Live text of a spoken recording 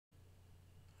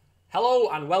Hello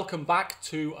and welcome back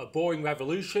to A Boring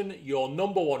Revolution, your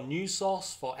number one news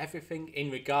source for everything in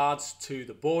regards to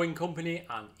the Boring Company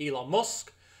and Elon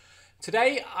Musk.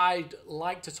 Today I'd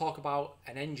like to talk about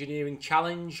an engineering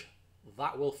challenge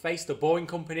that will face the Boring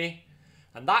Company,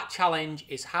 and that challenge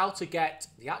is how to get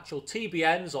the actual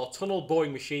TBMs or tunnel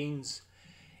boring machines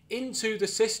into the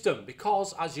system,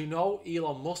 because as you know,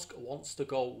 Elon Musk wants to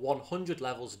go 100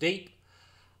 levels deep.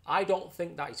 I don't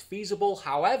think that is feasible.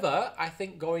 However, I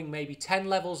think going maybe 10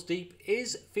 levels deep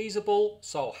is feasible.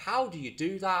 So how do you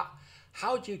do that?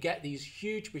 How do you get these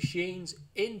huge machines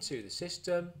into the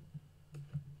system?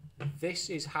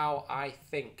 This is how I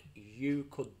think you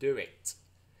could do it.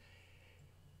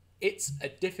 It's a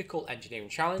difficult engineering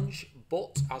challenge,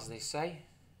 but as they say,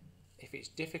 if it's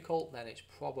difficult, then it's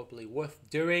probably worth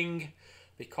doing,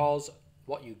 because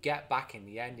what you get back in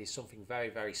the end is something very,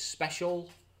 very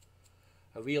special.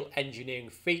 A real engineering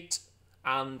feat,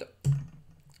 and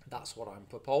that's what I'm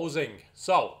proposing.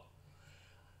 So,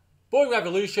 Boring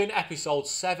Revolution, episode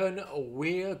 7,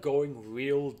 we're going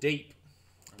real deep,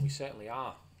 and we certainly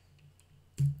are.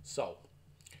 So,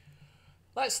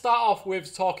 let's start off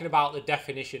with talking about the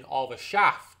definition of a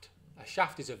shaft. A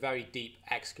shaft is a very deep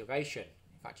excavation.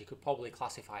 In fact, you could probably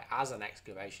classify it as an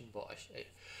excavation, but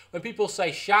when people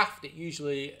say shaft, it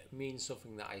usually means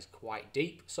something that is quite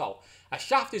deep. So, a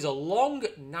shaft is a long,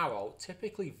 narrow,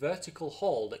 typically vertical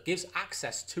hole that gives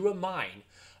access to a mine,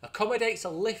 accommodates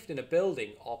a lift in a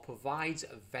building, or provides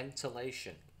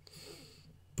ventilation.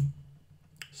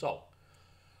 So,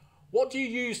 what do you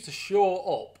use to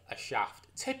shore up a shaft?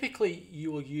 Typically,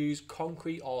 you will use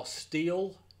concrete or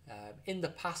steel. In the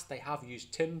past, they have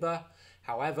used timber.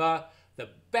 However, the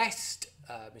best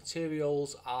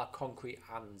materials are concrete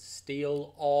and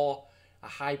steel, or a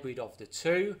hybrid of the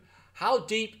two. How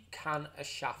deep can a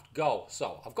shaft go?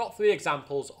 So I've got 3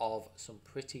 examples of some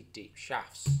pretty deep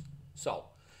shafts. So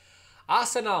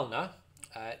Arsenalna,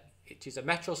 it is a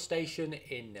metro station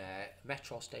in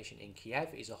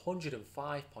Kiev, is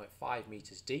 105.5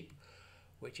 meters deep,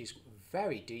 which is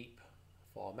very deep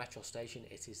for a metro station.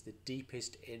 It is the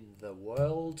deepest in the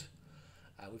world.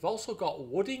 We've also got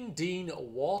Woodingdean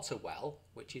Water Well,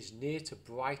 which is near to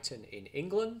Brighton in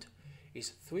England, is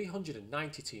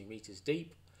 392 metres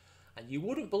deep. And you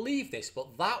wouldn't believe this,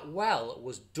 but that well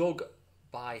was dug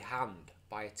by hand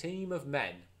by a team of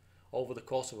men over the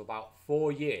course of about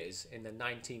 4 years in the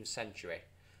 19th century.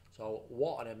 So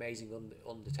what an amazing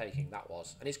undertaking that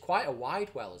was. And it's quite a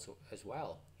wide well as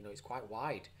well. You know, it's quite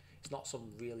wide. It's not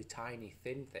some really tiny,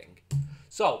 thin thing.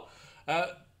 So,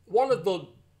 one of the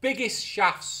biggest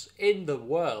shafts in the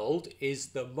world is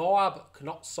the Moab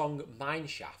Knotsong mine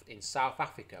shaft in South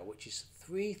Africa, which is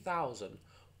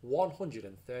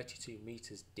 3,132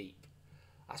 meters deep.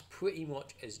 That's pretty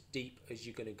much as deep as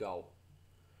you're going to go.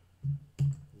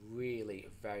 Really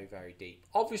very, very deep.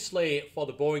 Obviously, for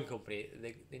the Boring Company,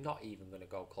 they're not even going to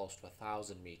go close to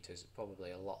 1,000 meters, probably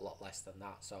a lot less than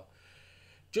that. So,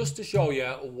 just to show you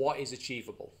what is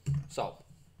achievable. So,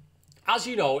 as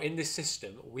you know, in this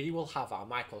system, we will have our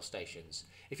microstations.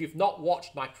 If you've not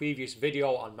watched my previous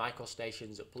video on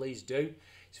microstations, please do.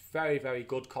 It's very, very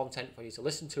good content for you to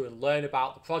listen to and learn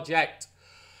about the project.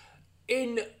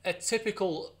 In a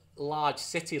typical large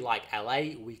city like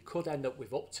LA, we could end up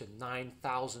with up to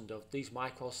 9,000 of these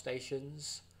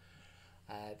microstations.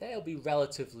 They'll be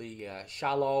relatively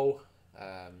shallow,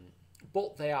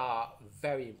 but they are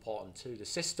very important to the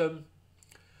system.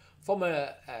 From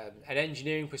an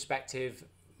engineering perspective,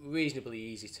 reasonably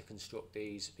easy to construct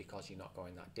these because you're not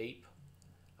going that deep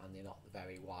and they're not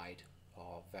very wide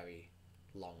or very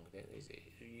long.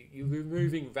 You're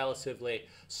removing relatively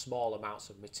small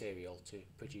amounts of material to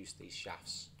produce these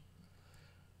shafts.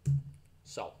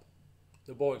 So,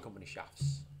 the Boring Company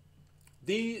shafts.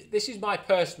 This is my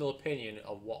personal opinion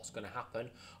of what's going to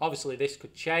happen. Obviously, this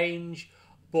could change,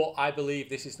 but I believe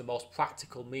this is the most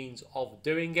practical means of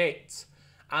doing it.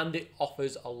 And it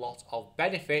offers a lot of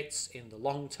benefits in the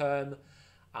long term,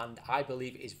 and I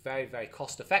believe it is very, very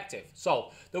cost effective.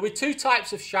 So there'll be 2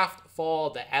 types of shaft for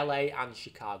the LA and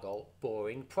Chicago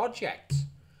boring project.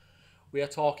 We are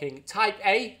talking type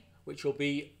A, which will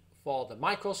be for the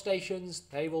microstations.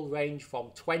 They will range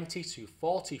from 20 to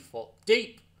 40 foot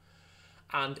deep.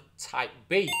 And type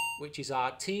B, which is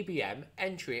our TBM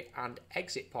entry and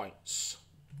exit points.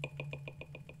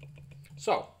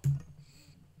 So,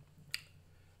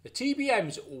 the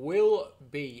TBMs will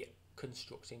be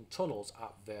constructing tunnels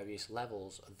at various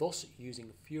levels, thus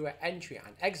using fewer entry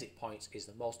and exit points is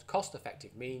the most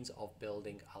cost-effective means of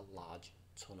building a large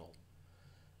tunnel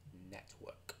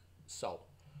network. So,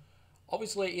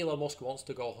 obviously Elon Musk wants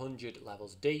to go 100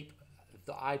 levels deep.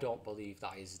 I don't believe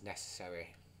that is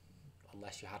necessary.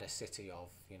 unless you had a city of,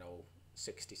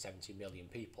 60, 70 million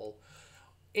people.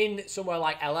 In somewhere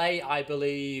like LA, I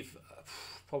believe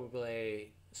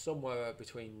probably somewhere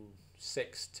between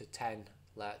 6 to 10.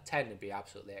 10 would be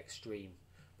absolutely extreme,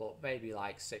 but maybe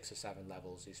like 6 or 7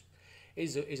 levels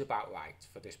is about right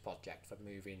for this project. For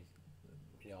moving,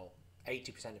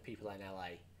 80% of people in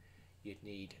LA, you'd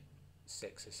need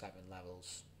 6 or 7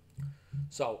 levels.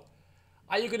 So,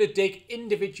 are you going to dig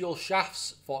individual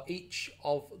shafts for each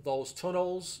of those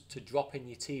tunnels to drop in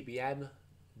your TBM?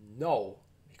 No,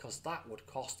 because that would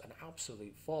cost an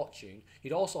absolute fortune.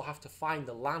 You'd also have to find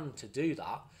the land to do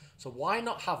that. So why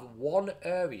not have one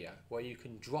area where you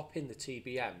can drop in the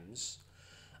TBMs,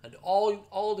 and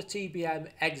all the TBM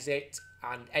exit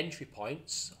and entry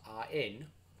points are in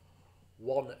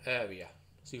one area.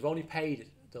 So you've only paid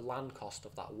the land cost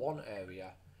of that one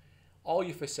area. All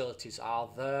your facilities are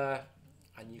there,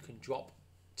 and you can drop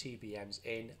TBMs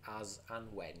in as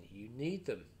and when you need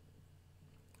them.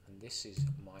 And this is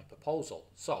my proposal.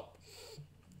 So,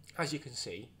 as you can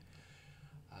see,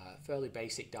 fairly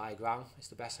basic diagram. It's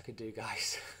the best I can do,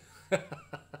 guys.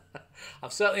 I'm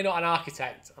certainly not an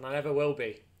architect, and I never will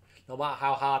be, no matter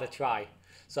how hard I try.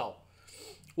 So,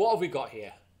 what have we got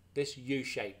here? This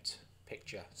U-shaped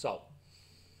picture. So,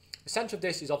 the centre of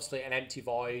this is obviously an empty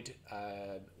void.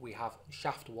 We have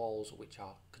shaft walls which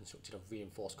are constructed of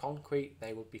reinforced concrete.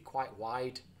 They would be quite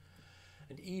wide,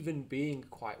 and even being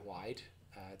quite wide,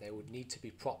 they would need to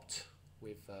be propped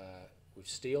with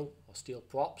steel or steel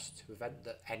props to prevent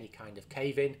any kind of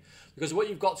cave-in. Because what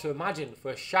you've got to imagine for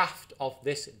a shaft of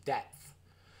this depth,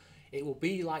 it will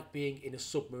be like being in a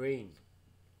submarine.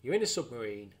 You're in a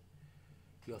submarine,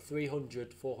 you're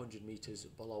 300, 400 meters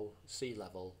below sea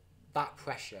level. That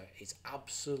pressure is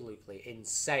absolutely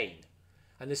insane.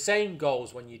 And the same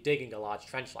goes when you're digging a large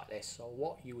trench like this. So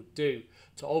what you would do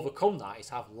to overcome that is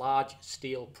have large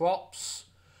steel props,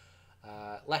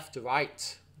 left to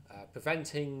right,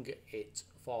 preventing it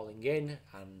falling in,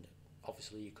 and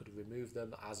obviously you could remove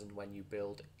them as and when you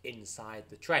build inside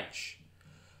the trench.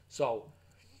 So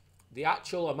the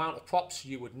actual amount of props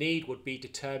you would need would be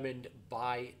determined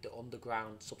by the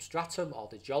underground substratum or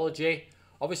the geology.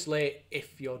 Obviously,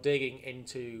 if you're digging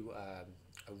into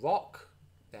a rock,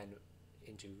 then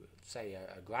into, say,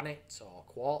 a granite or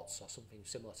quartz or something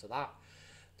similar to that,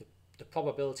 the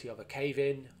probability of a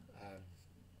cave-in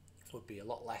would be a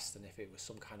lot less than if it was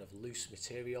some kind of loose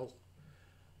material.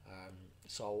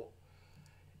 So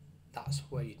that's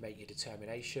where you'd make your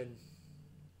determination.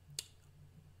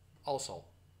 Also,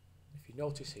 if you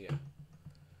notice here,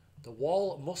 the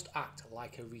wall must act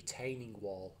like a retaining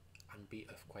wall and be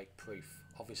earthquake proof.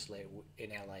 Obviously in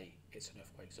LA it's an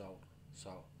earthquake zone,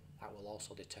 so that will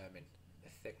also determine the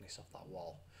thickness of that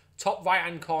wall. Top right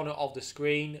hand corner of the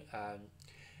screen,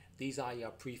 these are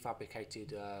your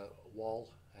prefabricated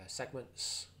wall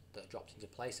segments that are dropped into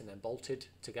place and then bolted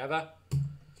together.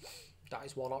 That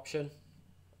is one option.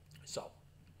 So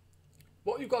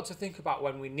what you've got to think about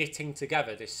when we're knitting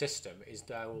together this system is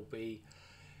there will be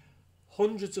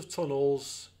hundreds of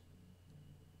tunnels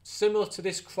similar to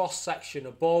this cross section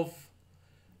above.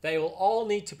 They will all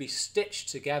need to be stitched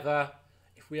together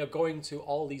if we are going to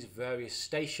all these various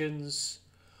stations.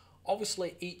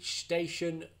 Obviously each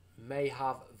station may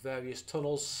have various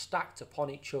tunnels stacked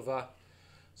upon each other,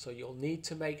 so you'll need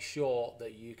to make sure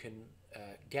that you can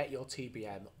get your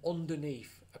TBM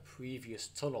underneath a previous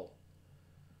tunnel,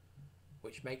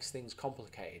 which makes things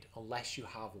complicated unless you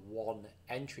have one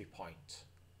entry point.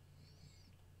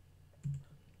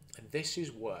 And this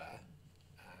is where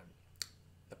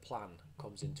the plan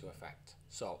comes into effect.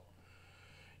 So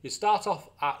you start off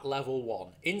at level 1.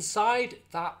 Inside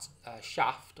that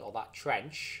shaft or that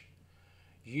trench,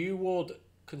 you would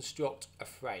construct a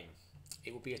frame.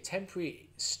 It would be a temporary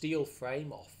steel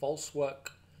frame or false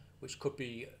work, which could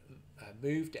be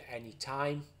moved at any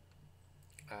time.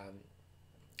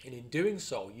 And in doing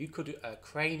so, you could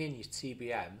crane in your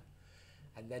TBM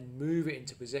and then move it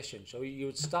into position. So you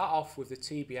would start off with the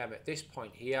TBM at this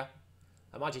point here.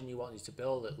 Imagine you wanted to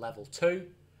build at level 2.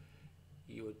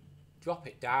 You would drop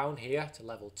it down here to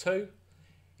level 2.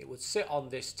 It would sit on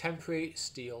this temporary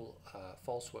steel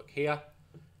false work here,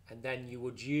 and then you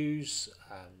would use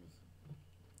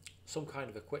some kind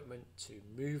of equipment to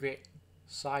move it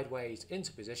sideways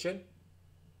into position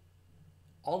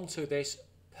onto this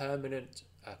permanent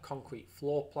concrete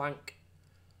floor plank,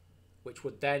 which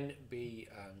would then be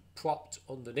propped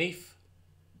underneath.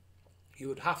 You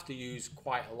would have to use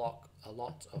quite a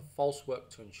lot of false work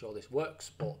to ensure this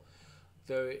works, but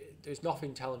there's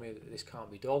nothing telling me that this can't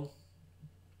be done.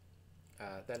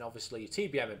 Then obviously your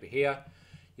TBM would be here.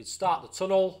 You'd start the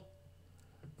tunnel.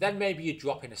 Then maybe you'd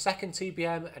drop in a second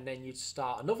TBM and then you'd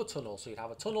start another tunnel. So you'd have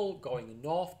a tunnel going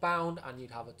northbound and you'd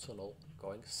have a tunnel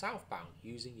going southbound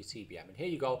using your TBM. And here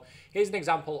you go. Here's an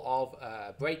example of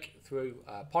a breakthrough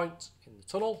point in the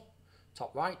tunnel,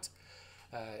 top right.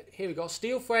 Here we go.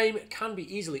 Steel frame can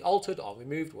be easily altered or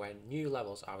removed when new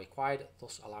levels are required,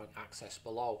 thus allowing access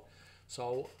below.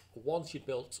 So once you'd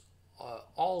built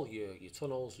all your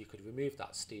tunnels, you could remove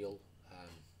that steel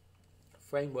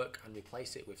framework and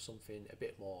replace it with something a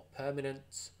bit more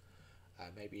permanent,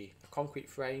 maybe a concrete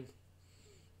frame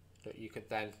that you could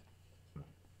then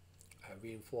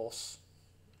reinforce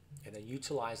and then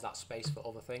utilize that space for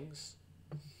other things.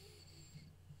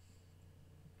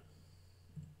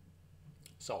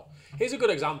 So here's a good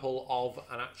example of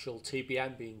an actual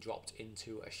TBM being dropped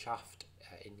into a shaft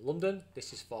in London.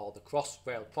 This is for the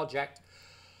Crossrail project.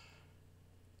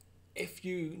 If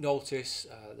you notice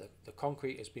the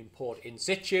concrete has been poured in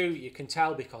situ, you can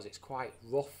tell because it's quite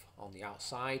rough on the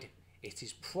outside. It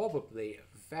is probably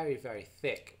very, very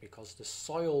thick because the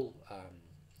soil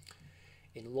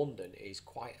in London is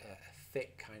quite a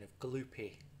thick kind of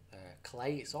gloopy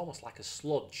clay. It's almost like a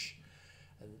sludge,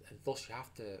 and thus you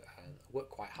have to work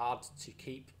quite hard to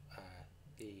keep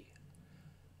the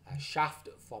shaft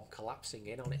from collapsing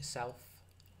in on itself.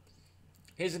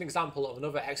 Here's an example of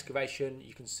another excavation.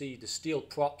 You can see the steel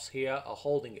props here are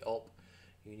holding it up.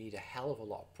 You need a hell of a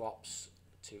lot of props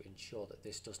to ensure that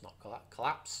this does not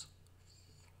collapse.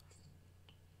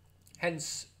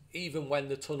 Hence, even when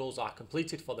the tunnels are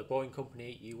completed for the Boring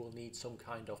Company, you will need some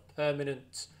kind of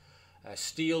permanent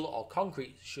steel or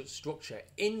concrete structure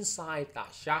inside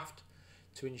that shaft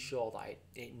to ensure that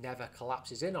it never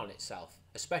collapses in on itself,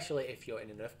 especially if you're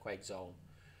in an earthquake zone,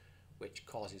 which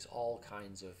causes all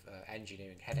kinds of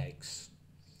engineering headaches.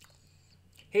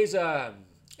 This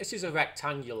is a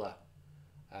rectangular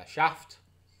shaft.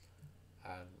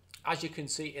 As you can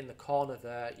see in the corner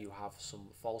there, you have some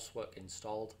false work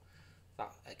installed.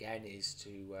 That again is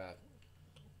to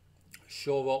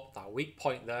shore up that weak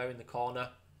point there in the corner.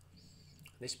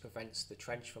 This prevents the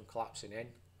trench from collapsing in.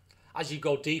 As you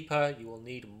go deeper, you will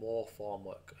need more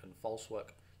formwork and false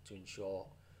work to ensure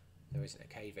there isn't a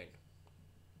cave-in.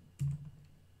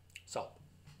 So,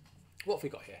 what have we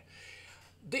got here?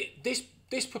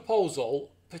 This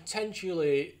proposal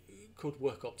potentially could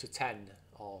work up to 10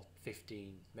 or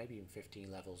 15, maybe even 15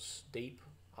 levels deep.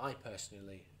 I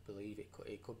personally believe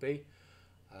it could be.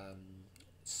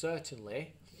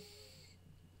 Certainly,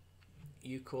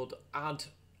 you could add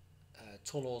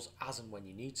tunnels as and when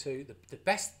you need to. The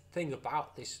best thing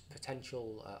about this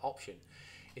potential option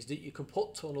is that you can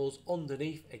put tunnels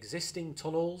underneath existing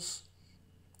tunnels.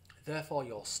 Therefore,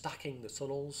 you're stacking the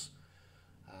tunnels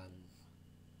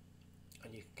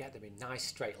and you can get them in nice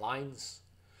straight lines.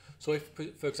 So if,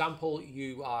 for example,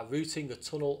 you are routing a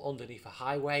tunnel underneath a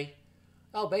highway,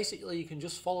 well, basically you can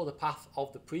just follow the path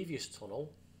of the previous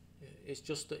tunnel. It's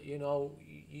just that, you know,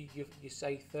 you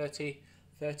say 30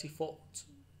 foot,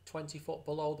 20 foot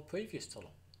below the previous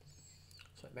tunnel.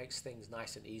 So it makes things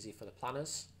nice and easy for the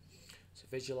planners to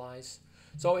visualize.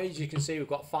 So as you can see, we've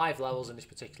got 5 levels in this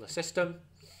particular system.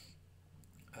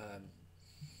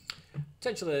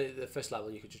 Potentially the first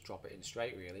level you could just drop it in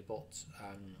straight really, but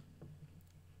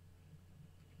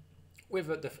with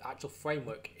the actual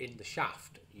framework in the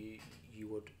shaft, you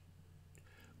would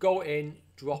go in,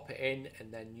 drop it in,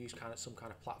 and then use some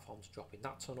kind of platform to drop in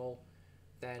that tunnel.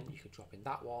 Then you could drop in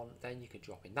that one, then you could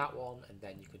drop in that one, and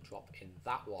then you could drop in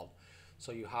that one.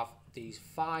 So you have these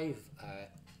 5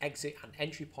 exit and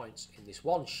entry points in this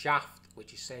one shaft,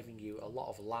 which is saving you a lot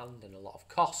of land and a lot of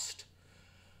cost.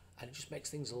 And it just makes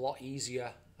things a lot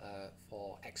easier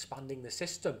for expanding the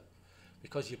system,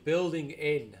 because you're building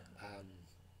in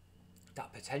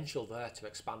that potential there to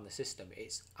expand the system.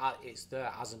 It's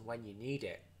there as and when you need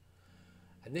it.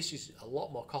 And this is a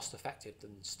lot more cost effective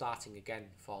than starting again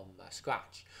from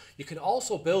scratch. You can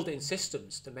also build in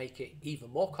systems to make it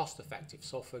even more cost effective.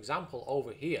 So for example,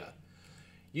 over here,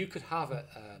 you could have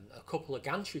a couple of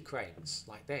gantry cranes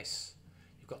like this.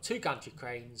 You've got 2 gantry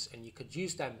cranes and you could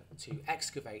use them to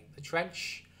excavate the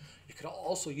trench. You could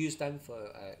also use them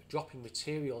for dropping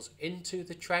materials into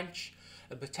the trench,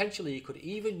 and potentially you could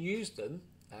even use them,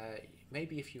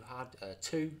 maybe if you had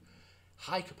 2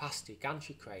 high capacity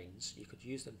gantry cranes, you could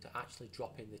use them to actually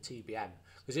drop in the TBM.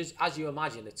 Because as you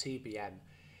imagine, a TBM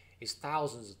is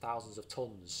thousands and thousands of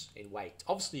tons in weight.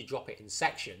 Obviously you drop it in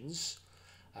sections,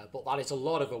 but that is a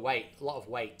lot of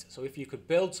weight. So if you could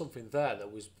build something there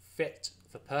that was fit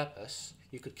for purpose,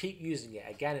 you could keep using it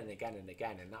again and again and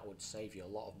again, and that would save you a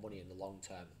lot of money in the long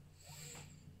term.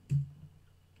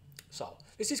 So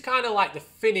this is kind of like the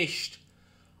finished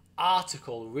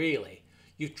article really.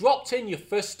 you've dropped in your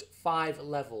first 5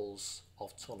 levels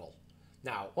of tunnel.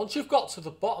 Now, once you've got to the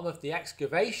bottom of the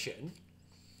excavation,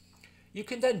 you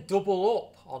can then double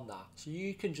up on that. So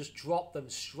you can just drop them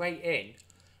straight in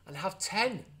and have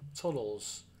 10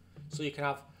 tunnels. So you can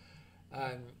have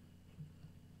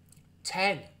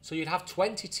 10. So you'd have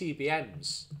 20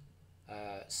 TBMs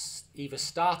either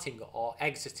starting or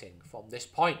exiting from this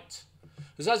point.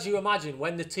 Because as you imagine,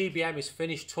 when the TBM is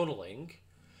finished tunneling,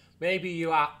 maybe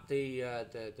you're at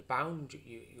the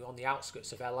boundary, you're on the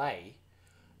outskirts of LA,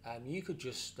 you could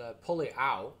just pull it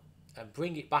out and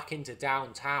bring it back into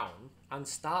downtown and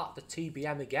start the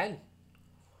TBM again.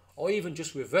 Or even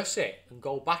just reverse it and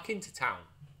go back into town.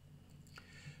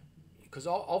 Because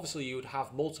obviously you would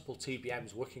have multiple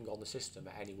TBMs working on the system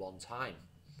at any one time,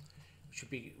 which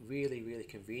would be really, really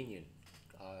convenient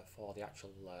for the actual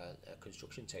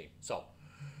construction team. So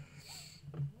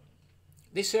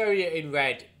this area in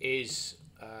red is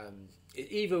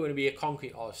either going to be a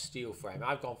concrete or a steel frame.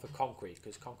 I've gone for concrete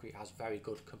because concrete has very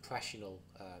good compressional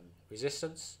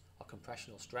resistance or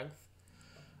compressional strength.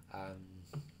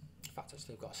 In fact,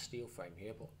 actually, I've got a steel frame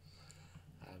here, but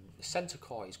the centre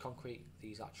core is concrete.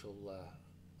 These actual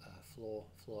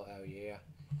floor area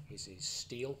here is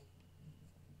steel.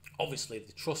 Obviously,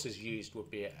 the trusses used would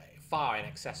be far in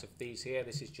excess of these here.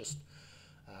 This is just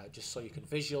so you can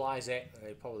visualise it.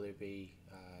 They'd probably be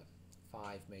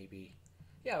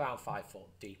around 5 foot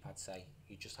deep, I'd say.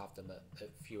 You just have them at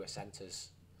fewer centres.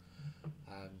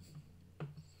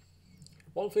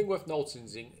 One thing worth noting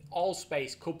is all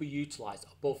space could be utilised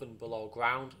above and below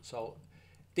ground. So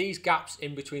these gaps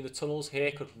in between the tunnels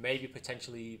here could maybe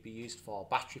potentially be used for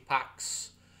battery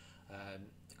packs.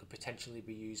 They could potentially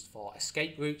be used for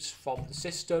escape routes from the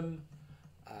system.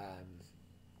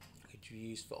 Could be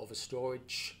used for other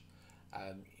storage.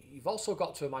 You've also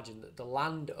got to imagine that the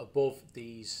land above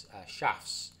these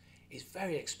shafts is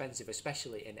very expensive,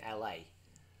 especially in LA.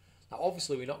 Now,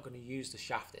 obviously, we're not going to use the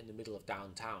shaft in the middle of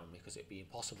downtown because it'd be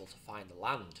impossible to find the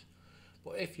land.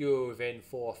 But if you're within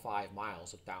 4 or 5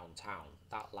 miles of downtown,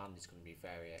 that land is going to be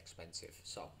very expensive.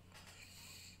 So,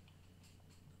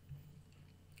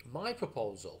 my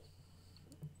proposal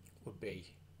would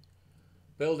be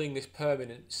building this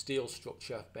permanent steel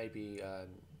structure. Maybe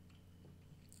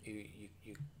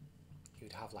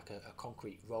you'd have like a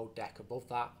concrete road deck above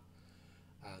that.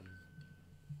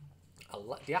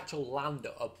 The actual land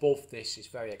above this is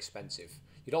very expensive.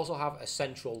 You'd also have a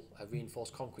central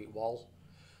reinforced concrete wall.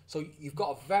 So you've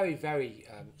got a very, very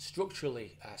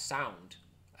structurally sound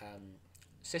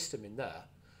system in there,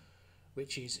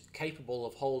 which is capable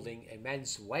of holding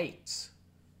immense weights.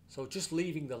 So just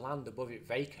leaving the land above it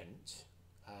vacant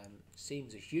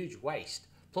seems a huge waste.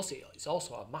 Plus it's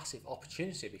also a massive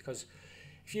opportunity, because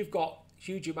if you've got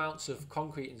huge amounts of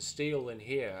concrete and steel in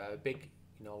here, a big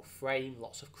frame,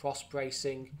 lots of cross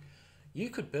bracing, you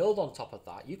could build on top of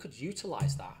that. You could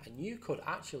utilize that, and you could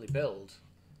actually build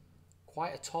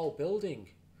quite a tall building,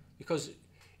 because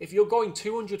if you're going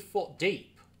 200 foot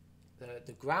deep,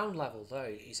 the ground level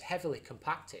there is heavily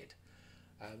compacted.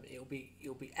 It'll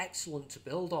be excellent to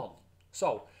build on.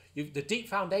 So the deep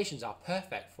foundations are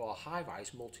perfect for a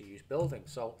high-rise multi-use building.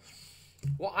 So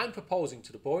what I'm proposing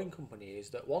to the boring company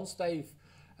is that once they've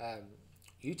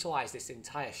utilise this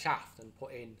entire shaft and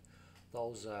put in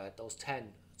those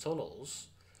 10 tunnels,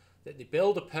 that they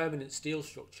build a permanent steel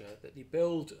structure, that they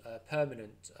build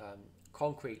permanent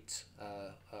concrete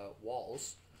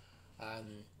walls,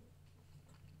 and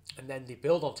then they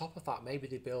build on top of that. Maybe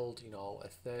they build a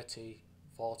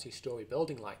 30-40 story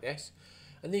building like this,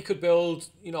 and they could build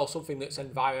something that's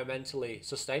environmentally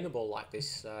sustainable, like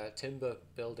this timber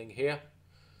building here,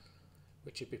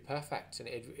 which would be perfect, and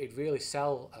it'd really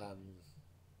sell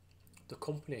the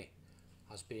company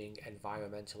as being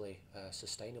environmentally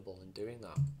sustainable in doing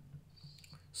that.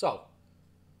 So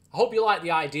I hope you like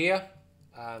the idea.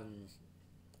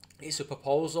 It's a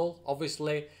proposal.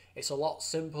 Obviously it's a lot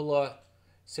simpler.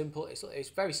 It's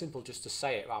very simple just to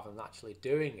say it rather than actually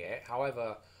doing it.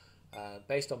 However,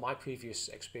 based on my previous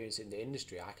experience in the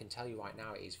industry, I can tell you right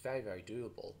now it is very, very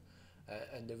doable,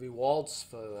 and the rewards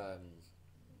for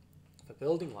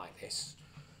building like this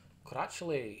could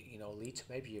actually lead to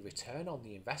maybe a return on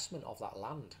the investment of that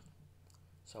land.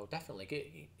 So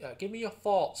definitely give me your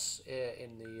thoughts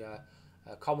in the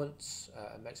comments,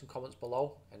 and make some comments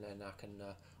below, and then I can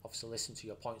obviously listen to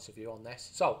your points of view on this.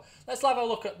 So let's have a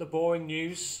look at the boring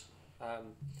news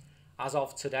as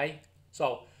of today.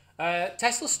 So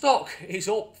Tesla stock is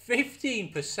up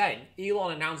 15%.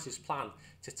 Elon announced his plan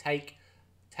to take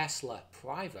Tesla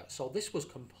private. So this was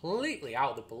completely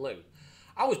out of the blue.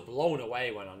 I was blown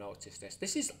away when I noticed this.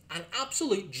 This is an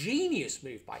absolute genius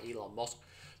move by Elon Musk,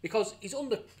 because he's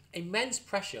under immense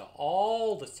pressure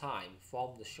all the time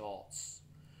from the shorts.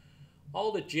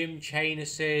 All the Jim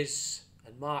Chainaces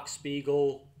and Mark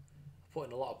Spiegel are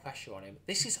putting a lot of pressure on him.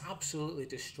 This has absolutely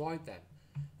destroyed them.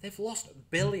 They've lost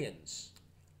billions.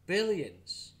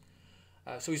 Billions.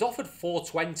 So he's offered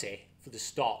 420 for the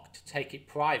stock to take it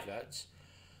private.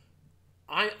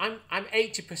 I'm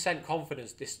 80%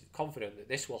 confident that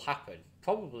this will happen.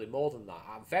 Probably more than that.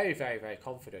 I'm very, very, very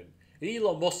confident. If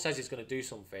Elon Musk says he's going to do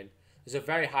something, there's a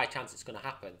very high chance it's going to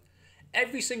happen.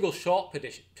 Every single short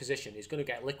position is going to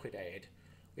get liquidated.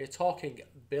 We're talking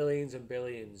billions and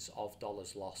billions of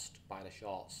dollars lost by the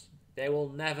shorts. They will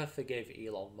never forgive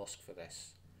Elon Musk for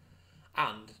this.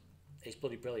 And it's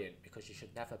bloody brilliant, because you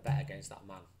should never bet against that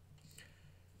man.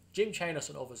 Jim Chanos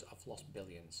and others have lost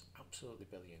billions. Absolutely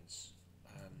billions.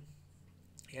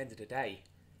 At the end of the day,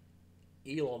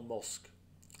 Elon Musk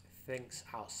thinks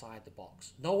outside the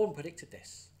box. No one predicted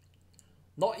this.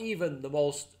 Not even the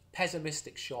most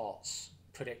pessimistic shorts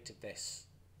predicted this.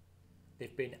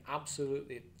 They've been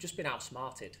absolutely, just been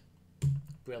outsmarted.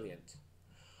 Brilliant.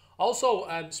 Also,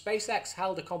 SpaceX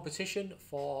held a competition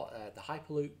for the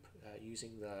Hyperloop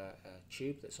using the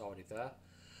tube that's already there.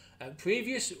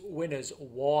 Previous winners,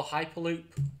 War Hyperloop,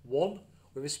 won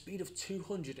with a speed of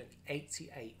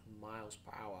 288 miles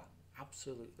per hour.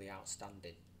 Absolutely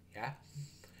outstanding, yeah?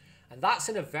 And that's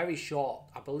in a very short,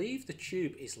 I believe the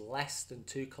tube is less than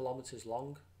 2 kilometers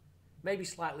long. Maybe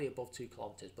slightly above 2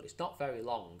 kilometers, but it's not very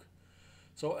long.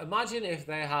 So imagine if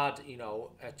they had, you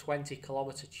know, a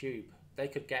 20-kilometer tube. They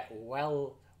could get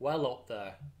well up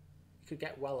there. You could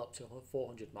get well up to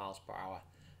 400 miles per hour.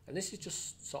 And this is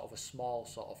just sort of a small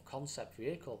sort of concept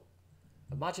vehicle.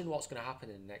 Imagine what's going to happen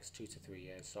in the next 2 to 3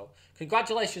 years. So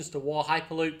congratulations to War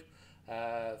Hyperloop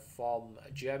from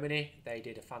Germany. They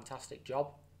did a fantastic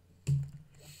job.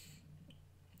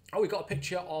 Oh, we got a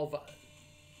picture of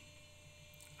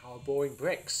our Boeing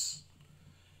bricks.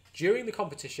 During the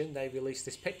competition, they released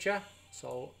this picture.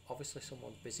 So obviously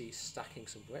someone's busy stacking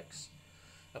some bricks.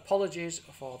 Apologies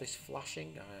for this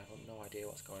flashing. I have no idea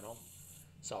what's going on.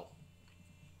 So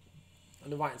on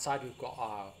the right hand side, we've got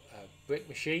our brick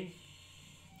machine.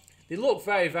 They look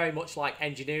very, very much like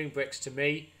engineering bricks to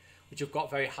me, which have got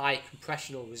very high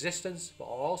compressional resistance, but are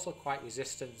also quite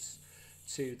resistant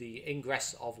to the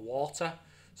ingress of water.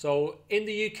 So in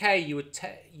the UK,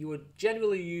 you would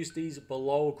generally use these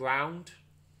below ground,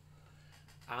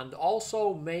 and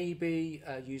also maybe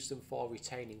use them for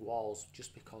retaining walls,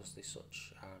 just because they're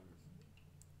such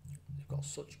they've got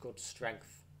such good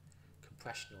strength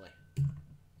compressionally.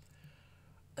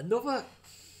 Another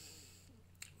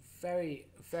very,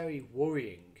 very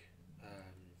worrying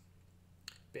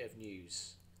bit of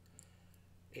news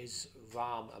is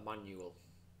Rahm Emanuel.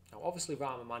 Now obviously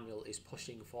Rahm Emanuel is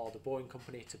pushing for the Boeing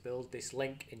company to build this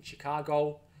link in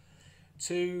Chicago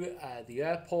to the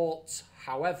airport.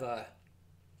 However,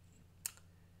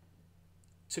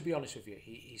 to be honest with you,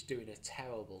 he's doing a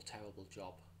terrible, terrible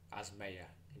job as mayor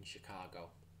in Chicago.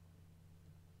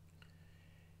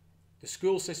 The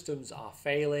school systems are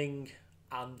failing,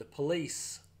 and the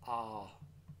police are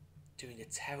doing a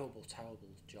terrible,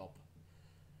 terrible job.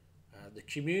 The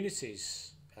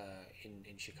communities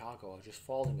in Chicago are just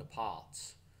falling apart.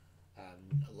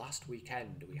 Last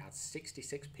weekend we had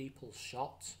 66 people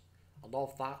shot, and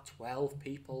of that 12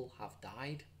 people have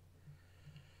died.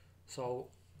 So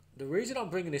the reason I'm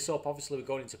bringing this up, obviously we're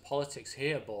going into politics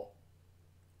here, but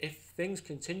if things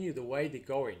continue the way they're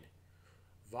going,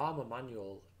 Rahm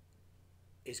Emanuel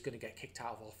is going to get kicked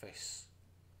out of office,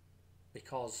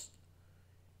 because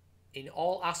in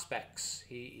all aspects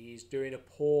he's doing a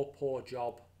poor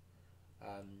job.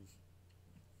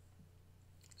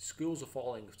 Schools are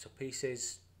falling to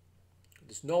pieces.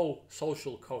 There's no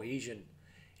social cohesion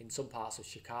in some parts of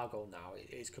Chicago now.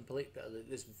 It's complete.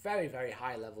 There's very, very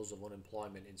high levels of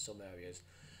unemployment in some areas,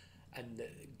 and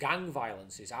gang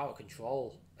violence is out of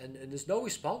control, and there's no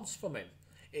response from him.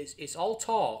 It's all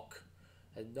talk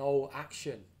and no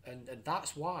action, and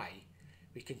that's why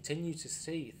we continue to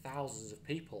see thousands of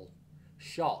people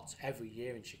shot every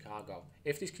year in Chicago.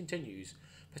 If this continues,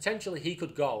 potentially he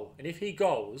could go, and if he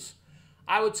goes,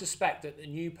 I would suspect that the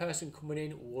new person coming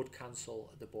in would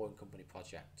cancel the Boeing company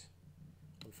project,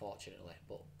 unfortunately,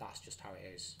 but that's just how it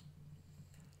is.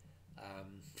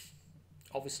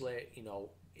 Obviously, you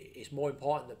know, it's more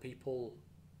important that people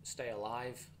stay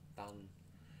alive than,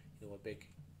 you know, a big,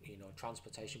 you know,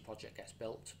 transportation project gets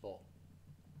built. But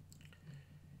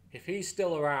if he's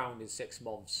still around in 6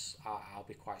 months, I'll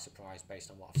be quite surprised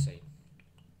based on what I've seen.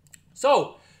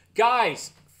 So,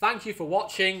 guys, thank you for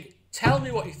watching. Tell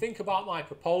me what you think about my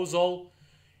proposal.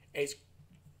 It's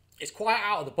quite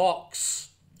out of the box.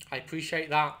 I appreciate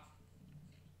that.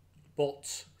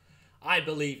 But I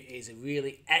believe it is a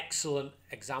really excellent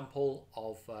example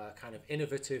of kind of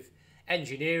innovative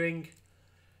engineering,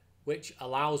 which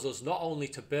allows us not only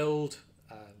to build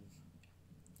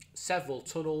several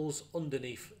tunnels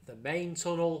underneath the main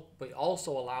tunnel, but it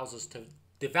also allows us to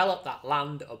develop that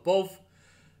land above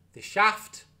the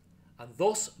shaft and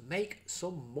thus make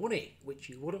some money, which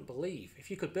you wouldn't believe.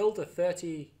 If you could build a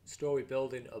 30-story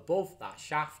building above that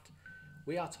shaft,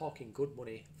 we are talking good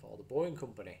money for the Boring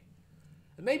Company.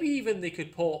 And maybe even they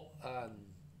could put a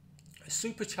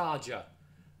supercharger,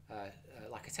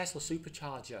 like a Tesla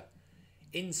supercharger,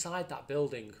 inside that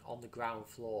building on the ground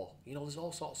floor. You know, there's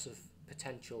all sorts of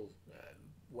potential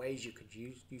ways you could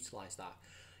utilize that.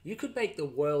 You could make the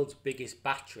world's biggest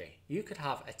battery. You could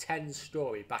have a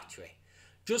 10-story battery.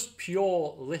 Just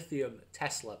pure lithium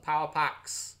Tesla power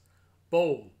packs.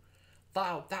 Boom.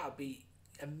 That would be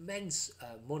immense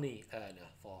money earner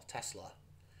for Tesla.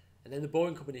 And then the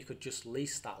Boring Company could just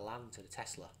lease that land to the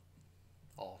Tesla.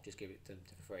 Or just give it to them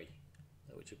for free.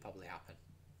 Which would probably happen.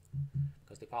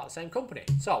 Because they're part of the same company.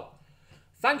 So,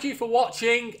 thank you for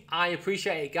watching. I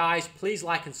appreciate it, guys. Please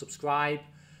like and subscribe.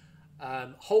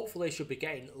 Hopefully, I should be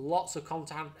getting lots of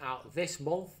content out this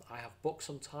month. I have booked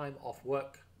some time off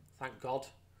work, thank God.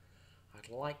 I'd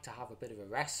like to have a bit of a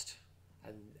rest.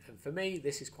 And for me,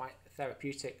 this is quite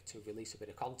therapeutic to release a bit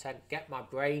of content, get my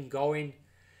brain going,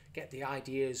 get the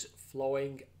ideas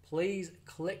flowing. Please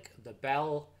click the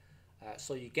bell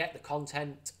so you get the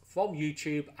content from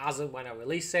YouTube as and when I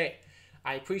release it.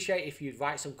 I appreciate if you'd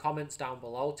write some comments down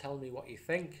below telling me what you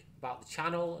think about the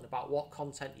channel and about what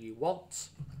content you want.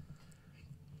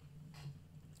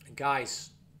 And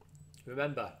guys,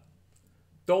 remember,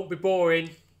 don't be boring.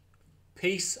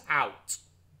 Peace out.